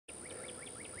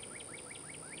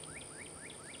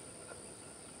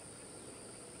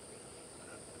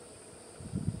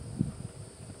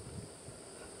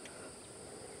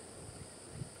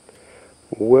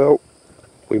Well,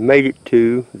 we made it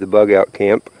to the bug out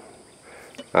camp,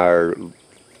 our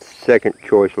second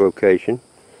choice location.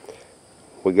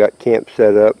 We got camp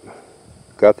set up,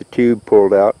 got the tube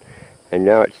pulled out, and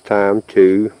now it's time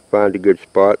to find a good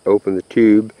spot, open the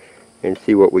tube, and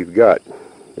see what we've got.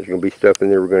 There's going to be stuff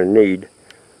in there we're going to need.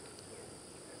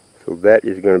 So that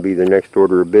is going to be the next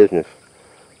order of business.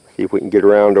 See if we can get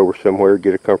around over somewhere,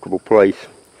 get a comfortable place.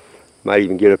 Might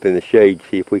even get up in the shade,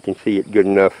 see if we can see it good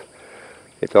enough.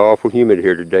 It's awful humid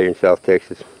here today in South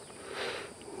Texas.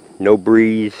 No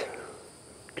breeze.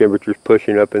 Temperature's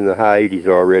pushing up in the high 80s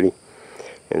already.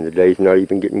 And the day's not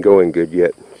even getting going good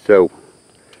yet. So,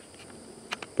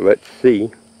 let's see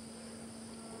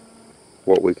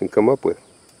what we can come up with.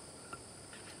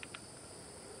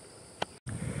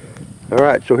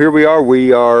 Alright, so here we are.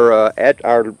 We are at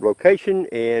our location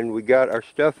and we got our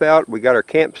stuff out. We got our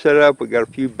camp set up. We got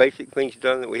a few basic things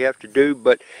done that we have to do,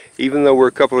 but even though we're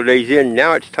a couple of days in,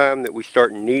 now it's time that we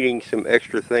start needing some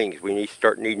extra things. We need to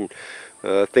start needing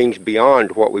things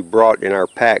beyond what we brought in our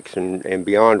packs and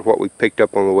beyond what we picked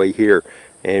up on the way here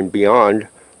and beyond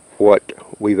what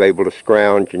we've able to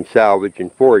scrounge and salvage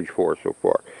and forage for so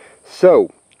far.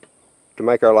 So, to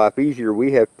make our life easier,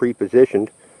 we have pre-positioned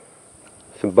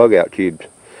some bug out tubes,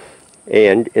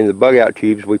 and in the bug out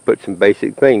tubes we put some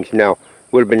basic things. Now,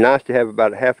 would have been nice to have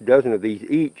about a half a dozen of these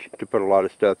each to put a lot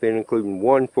of stuff in, including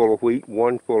one full of wheat,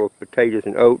 one full of potatoes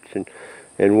and oats,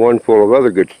 and one full of other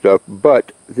good stuff,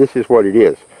 but this is what it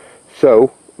is.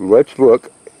 So let's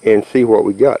look and see what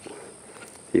we got.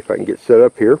 See if I can get set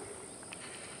up here,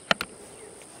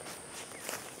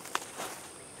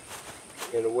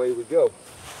 and away we go.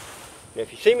 Now,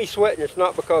 if you see me sweating, it's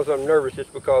not because I'm nervous, it's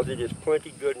because it is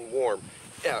plenty good and warm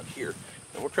out here.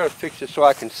 And we'll try to fix this so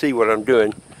I can see what I'm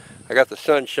doing. I got the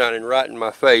sun shining right in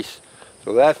my face,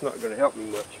 so that's not going to help me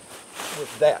much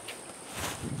with that.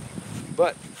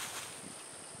 But,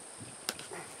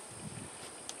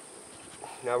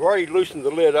 now I've already loosened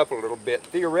the lid up a little bit.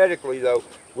 Theoretically, though,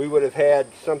 we would have had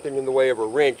something in the way of a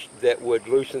wrench that would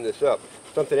loosen this up.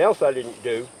 Something else I didn't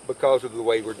do because of the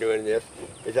way we're doing this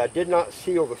is I did not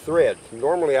seal the threads.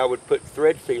 Normally I would put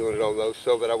thread sealant on those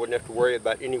so that I wouldn't have to worry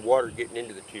about any water getting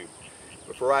into the tube.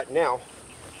 But for right now,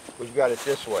 we've got it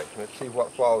this way. Let's see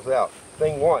what falls out.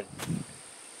 Thing one,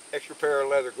 extra pair of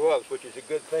leather gloves, which is a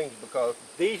good thing because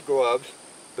these gloves,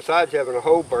 besides having a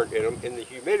hole burnt in them, in the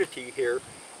humidity here,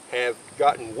 have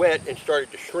gotten wet and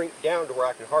started to shrink down to where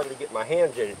I can hardly get my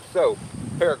hands in it. So,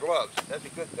 pair of gloves, that's a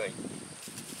good thing.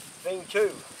 Thing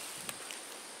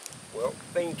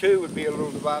two would be a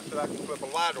little device that I can flip a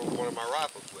light over one of my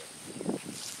rifles with.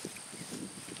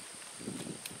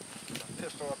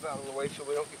 Pistol up out of the way so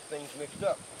we don't get things mixed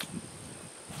up.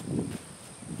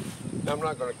 Now, I'm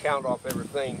not going to count off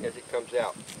everything as it comes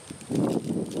out.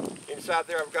 Inside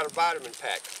there I've got a vitamin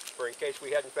pack for in case we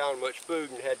hadn't found much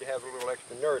food and had to have a little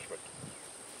extra nourishment.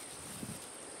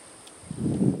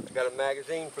 I've got a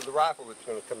magazine for the rifle that's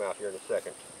going to come out here in a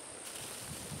second.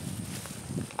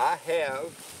 I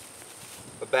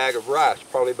have a bag of rice,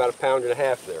 probably about 1.5 pounds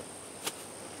there.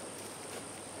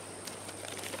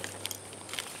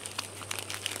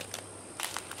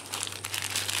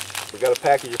 We've got a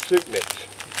package of soup mix,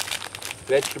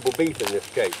 vegetable beef in this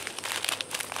case.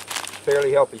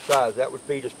 Fairly healthy size. That would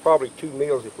feed us probably 2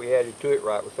 meals if we added to it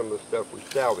right with some of the stuff we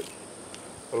salvaged.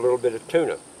 A little bit of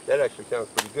tuna. That actually sounds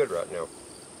pretty good right now.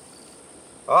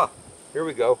 Ah, here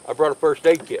we go. I brought a first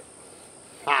aid kit.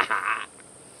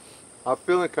 I'm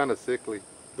feeling kind of sickly.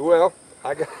 Well,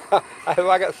 I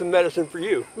got some medicine for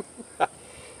you.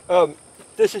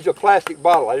 This is a plastic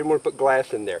bottle. I didn't want to put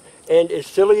glass in there. And as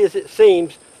silly as it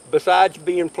seems, besides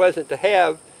being pleasant to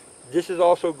have, this is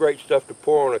also great stuff to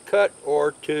pour on a cut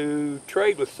or to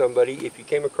trade with somebody if you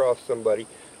came across somebody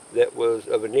that was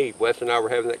of a need. Wes and I were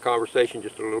having that conversation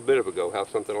just a little bit ago, how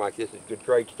something like this is good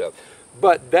trade stuff.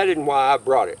 But that isn't why I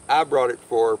brought it. I brought it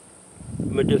for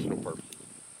medicinal purposes.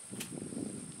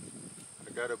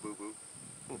 I got a boo-boo.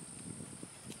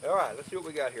 All right, let's see what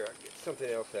we got here. I'll get something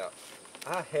else out.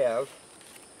 I have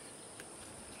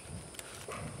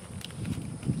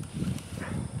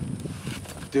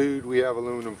Dude, we have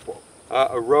aluminum foil.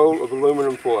 a roll of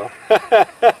aluminum foil.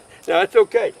 Now, it's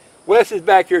okay. Wes is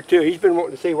back here too. He's been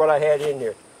wanting to see what I had in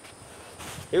here.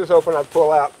 He was hoping I'd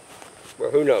pull out,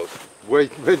 well, who knows.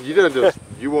 Wait, you didn't just,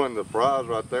 you won the prize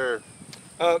right there.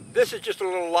 This is just a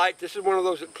little light. This is one of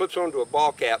those that clips onto a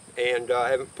ball cap, and I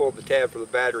haven't pulled the tab for the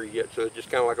battery yet, so it's just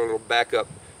kind of like a little backup,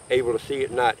 able to see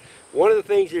at night. One of the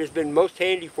things that has been most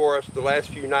handy for us the last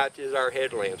few nights is our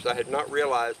headlamps. I had not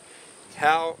realized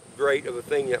how great of a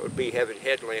thing that would be, having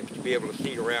headlamps to be able to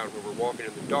see around when we're walking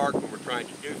in the dark, when we're trying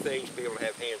to do things, be able to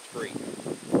have hands free.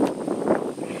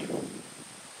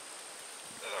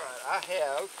 I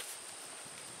have,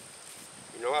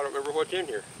 you know, I don't remember what's in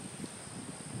here.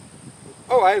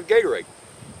 Oh, I have Gatorade.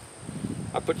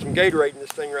 I put some Gatorade in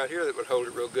this thing right here that would hold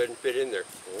it real good and fit in there.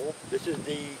 Cool. This is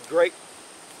the grape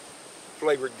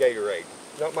flavored Gatorade.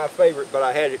 Not my favorite, but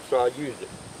I had it, so I used it.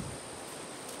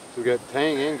 So we got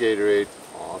Tang and Gatorade.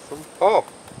 Awesome. Oh,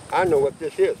 I know what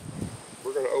this is.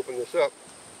 We're going to open this up,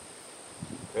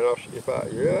 and if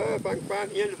I can find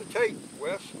the end of the tape,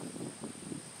 Wes.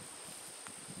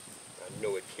 I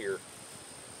know it's here.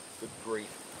 Good grief.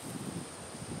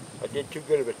 I did too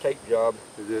good of a tape job.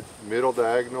 Is it middle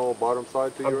diagonal bottom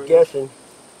side to you? I'm guessing.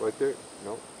 Right there?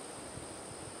 No.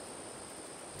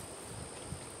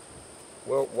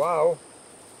 Well, wow.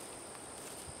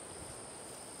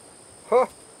 Huh.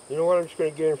 You know what? I'm just going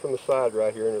to get in from the side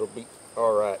right here and it'll be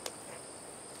all right.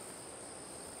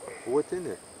 What's in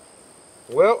there?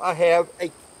 Well, I have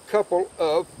a couple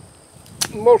of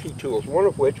multi-tools, one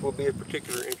of which will be of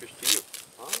particular interest to you.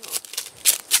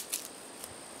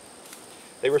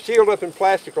 They were sealed up in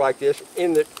plastic like this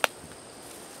in the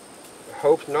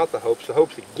hopes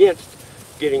against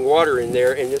getting water in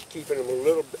there and just keeping them a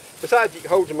little bit, besides it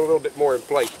holds them a little bit more in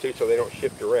place too so they don't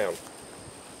shift around.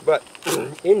 But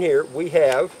in here we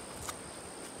have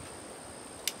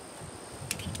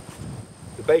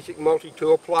the basic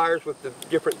multi-tool pliers with the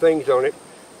different things on it,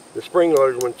 the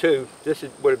spring-loaded one too. This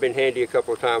would have been handy a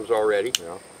couple of times already.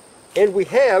 Yeah. And we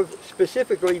have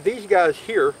specifically these guys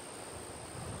here.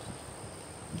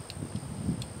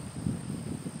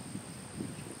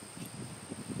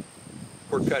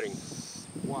 For cutting.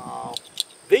 Wow.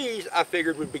 These I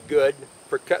figured would be good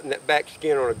for cutting that back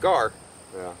skin on a gar.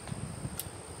 Yeah.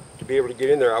 To be able to get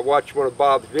in there. I watched one of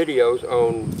Bob's videos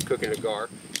on cooking a gar,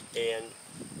 and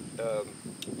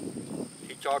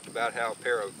he talked about how a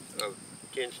pair of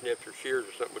tin snips or shears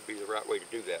or something would be the right way to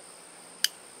do that.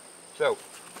 So,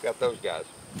 got those guys.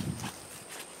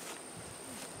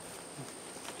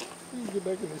 Get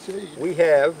back in the shade. We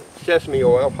have sesame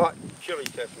oil, hot chili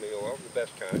sesame oil, the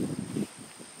best kind.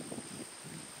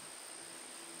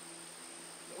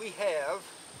 We have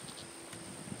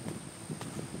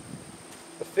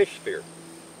a fish spear.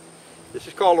 This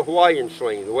is called a Hawaiian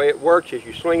sling. The way it works is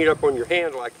you sling it up on your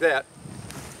hand like that,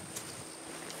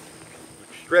 you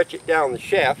stretch it down the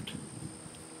shaft,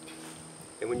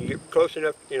 and when you get close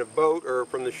enough in a boat or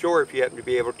from the shore, if you happen to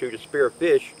be able to spear a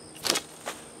fish,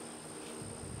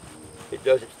 it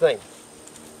does its thing.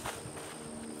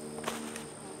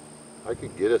 I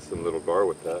could get us some little gar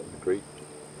with that in the creek.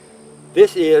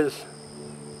 This is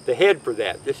the head for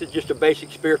that. This is just a basic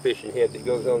spearfishing head that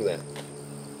goes on that.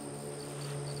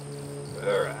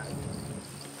 Alright.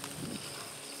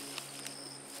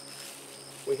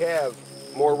 We have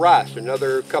more rice,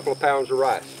 another couple of pounds of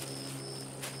rice.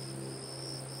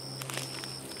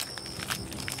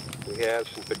 We have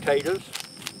some potatoes,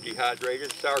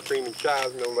 dehydrated, sour cream and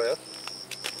chives no less.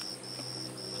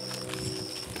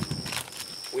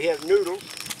 We have noodles,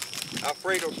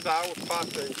 Alfredo style with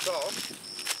pasta and sauce,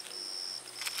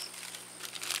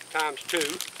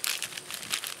 ×2.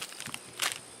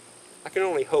 I can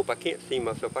only hope, I can't see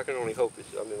myself, I can only hope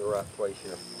I'm in the right place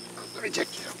here. Let me check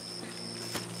you out.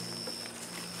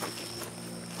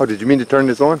 Oh, did you mean to turn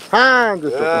this on?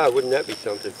 Wouldn't that be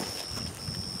something?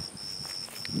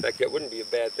 In fact, that wouldn't be a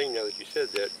bad thing now that you said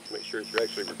that. Make sure it's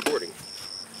actually recording.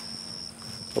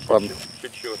 No problem.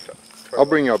 Should show us. I'll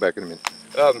bring y'all back in a minute.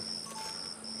 A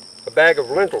bag of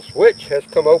lentils, which has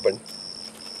come open.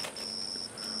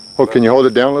 Oh, can you hold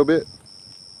it down a little bit?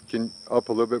 Can up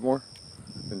a little bit more?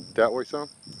 And that way some?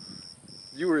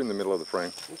 You were in the middle of the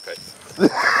frame. Okay.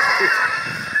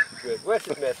 Good. Wes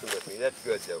is messing with me. That's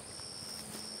good though.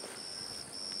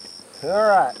 All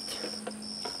right.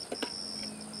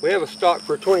 We have a stock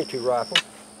for a 22 rifle.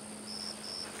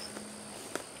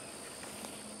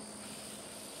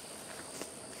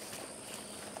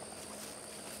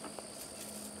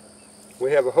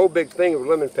 We have a whole big thing of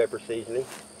lemon pepper seasoning.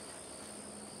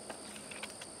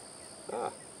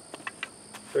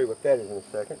 Show you what that is in a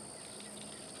second.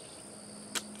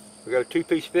 We got a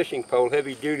 2-piece fishing pole,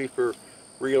 heavy duty for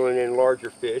reeling in larger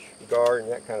fish, gar and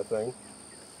that kind of thing.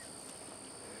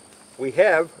 We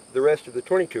have the rest of the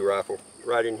 22 rifle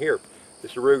right in here.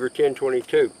 This is a Ruger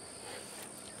 1022.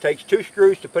 Takes 2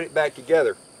 screws to put it back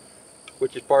together,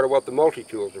 which is part of what the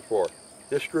multi-tools are for.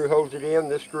 This screw holds it in,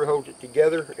 this screw holds it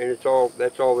together, and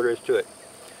that's all there is to it.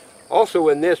 Also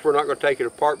in this, we're not going to take it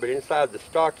apart, but inside the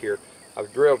stock here,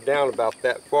 I've drilled down about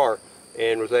that far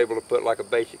and was able to put like a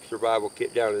basic survival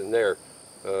kit down in there.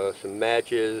 Some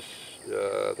matches,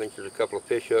 I think there's a couple of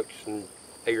fish hooks and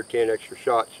 8 or 10 extra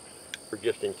shots for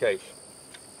just in case.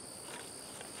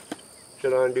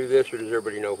 Should I undo this, or does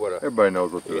everybody know what I... Everybody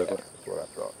knows what to do. Yeah, that's what I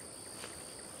thought.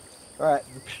 All right,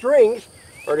 the strings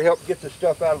are to help get the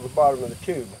stuff out of the bottom of the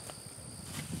tube.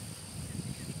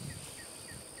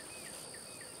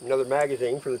 Another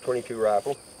magazine for the 22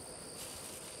 rifle.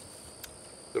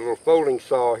 The little folding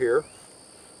saw here,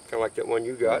 kind of like that one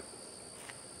you got.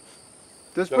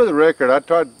 Just for the record, I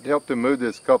tried to help them move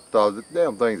this a couple times. The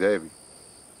damn thing's heavy.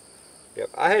 Yep,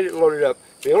 I had it loaded up.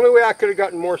 The only way I could have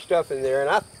gotten more stuff in there, and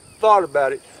I thought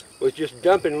about it, was just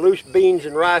dumping loose beans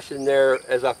and rice in there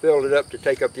as I filled it up to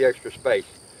take up the extra space.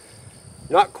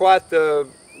 Not quite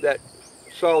that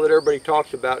saw that everybody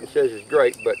talks about and says is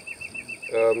great, but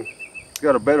It's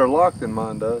got a better lock than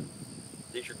mine does.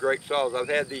 these are great saws. I've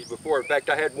had these before. In fact,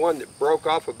 I had one that broke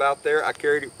off about there. I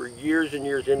carried it for years and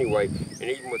years anyway, and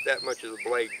even with that much of the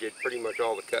blade, did pretty much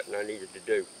all the cutting I needed to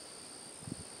do.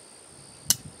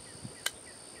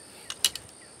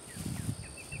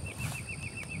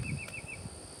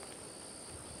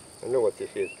 I know what this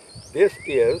is. This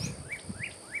is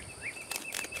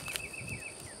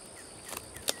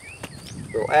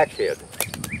a little axe head.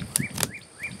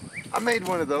 I made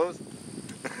one of those.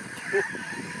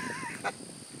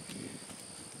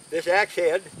 This axe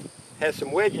head has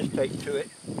some wedges taped to it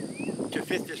to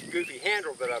fit this goofy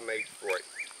handle that I made for it.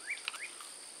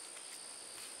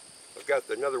 I've got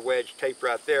another wedge taped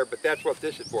right there, but that's what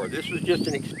this is for. This was just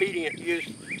an expedient use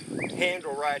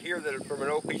handle right here that from an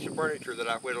old piece of furniture that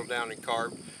I whittled down and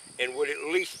carved, and would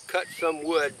at least cut some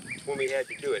wood when we had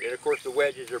to do it. And of course the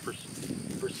wedges are for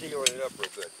sealing it up real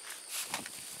good.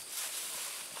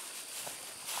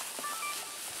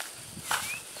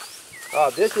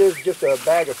 This is just a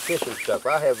bag of fishing stuff.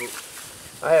 I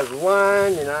have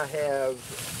line, and I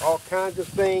have all kinds of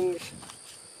things,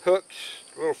 hooks,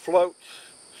 little floats,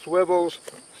 swivels,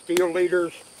 steel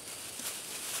leaders.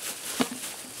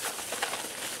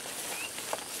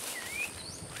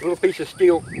 A little piece of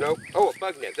steel, nope. Oh, a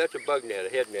bug net. That's a bug net, a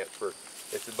head net for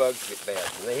if the bugs get bad.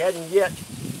 And they hadn't yet,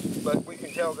 but we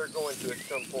can tell they're going to at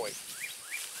some point.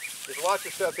 There's lots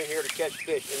of stuff in here to catch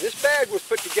fish. And this bag was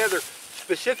put together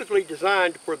specifically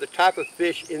designed for the type of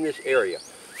fish in this area.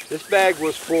 This bag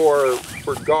was for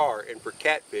gar and for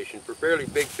catfish and for fairly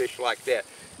big fish like that.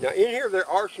 Now in here there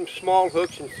are some small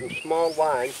hooks and some small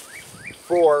lines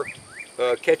for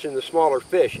catching the smaller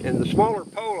fish. And the smaller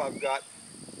pole I've got,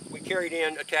 we carried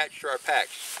in attached to our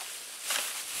packs.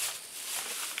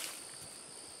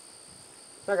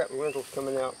 I got lentils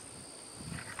coming out.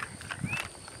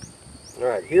 All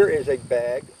right, here is a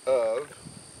bag of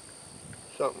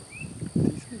something. Do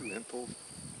you see lentils?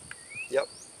 Yep.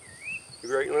 You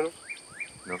ever ate lentils?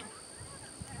 No.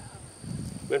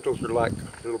 Lentils are like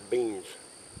little beans.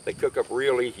 They cook up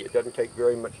real easy. It doesn't take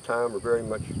very much time or very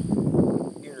much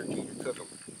energy to cook them.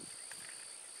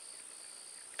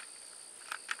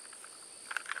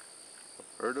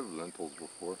 I've heard of lentils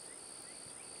before.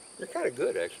 They're kind of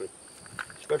good actually,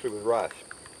 especially with rice.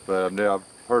 But I've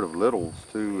heard of littles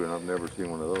too, and I've never seen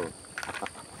one of those.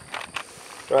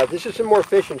 All right, this is some more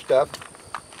fishing stuff.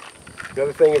 The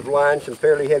other thing is line, some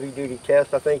fairly heavy duty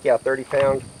tests, I think, yeah, 30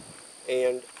 pounds,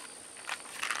 and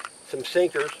some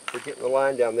sinkers for getting the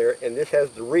line down there, and this has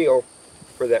the reel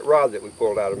for that rod that we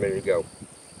pulled out a minute ago,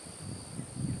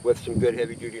 with some good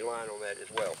heavy duty line on that as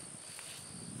well.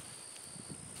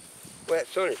 Well, that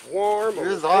sun is warm. It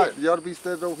is hot. You ought to be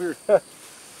standing over here.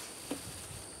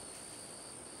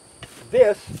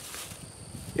 This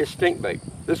is stink bait.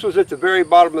 This was at the very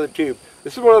bottom of the tube.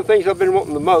 This is one of the things I've been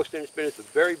wanting the most, and it's been at the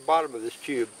very bottom of this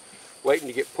tube, waiting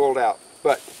to get pulled out.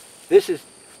 But this is,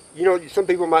 you know, some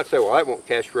people might say, well, that won't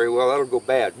catch very well, that'll go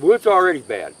bad. Well, it's already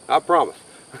bad, I promise.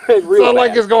 It's real Sound bad.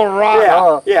 like it's going to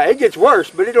rot. Yeah, yeah, it gets worse,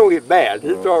 but it don't get bad.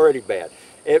 It's already bad.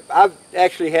 I've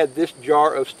actually had this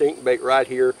jar of stink bait right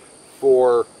here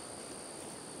for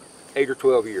 8 or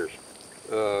 12 years,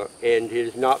 and it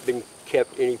has not been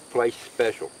kept any place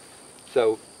special.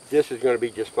 So this is going to be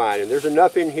just fine. And there's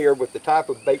enough in here with the type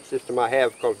of bait system I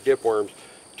have called dip worms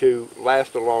to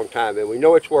last a long time. And we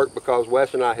know it's worked because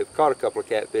Wes and I have caught a couple of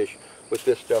catfish with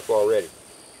this stuff already.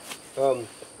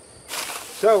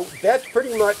 So that's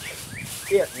pretty much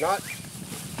it. Not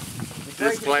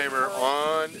Disclaimer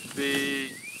on the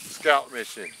scout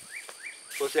mission.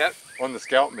 What's that? On the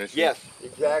scout mission. Yes,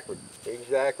 exactly.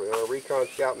 Exactly, on a recon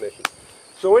scout mission.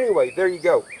 So anyway, there you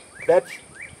go. That's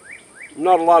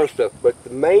not a lot of stuff, but the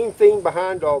main thing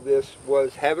behind all this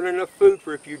was having enough food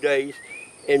for a few days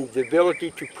and the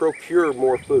ability to procure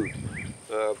more food.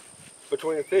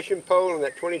 Between a fishing pole and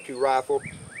that 22 rifle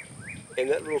and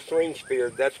that little sling spear,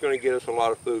 that's going to get us a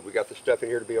lot of food. We got the stuff in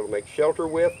here to be able to make shelter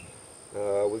with.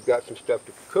 We've got some stuff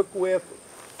to cook with.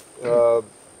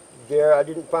 Yeah, I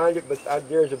didn't find it, but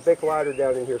there's a big lighter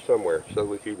down in here somewhere, so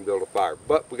we could even build a fire.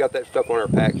 But we got that stuff on our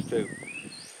packs too.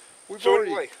 So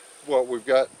anyway, well, we've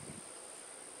got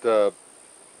the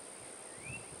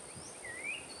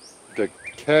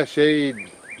cached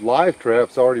live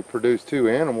traps already produced 2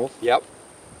 animals. Yep.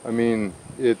 I mean,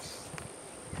 it's,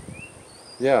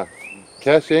 yeah,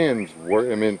 caching's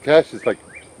work. I mean, cash is like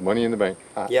money in the bank.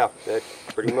 Yeah, that's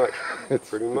pretty much. It's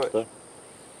pretty much. stuff.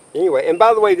 Anyway, and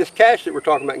by the way, this cache that we're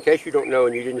talking about, in case you don't know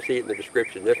and you didn't see it in the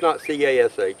description, that's not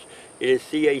C-A-S-H. It is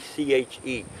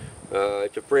C-A-C-H-E.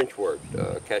 It's a French word,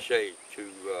 cache, to...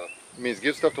 It means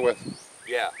give stuff to Wes.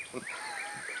 Yeah.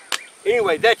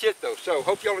 Anyway, that's it though. So,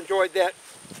 hope y'all enjoyed that,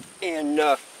 and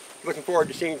looking forward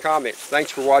to seeing comments. Thanks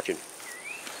for watching.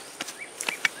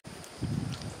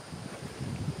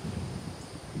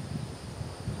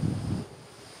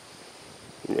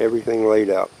 And everything laid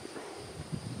out.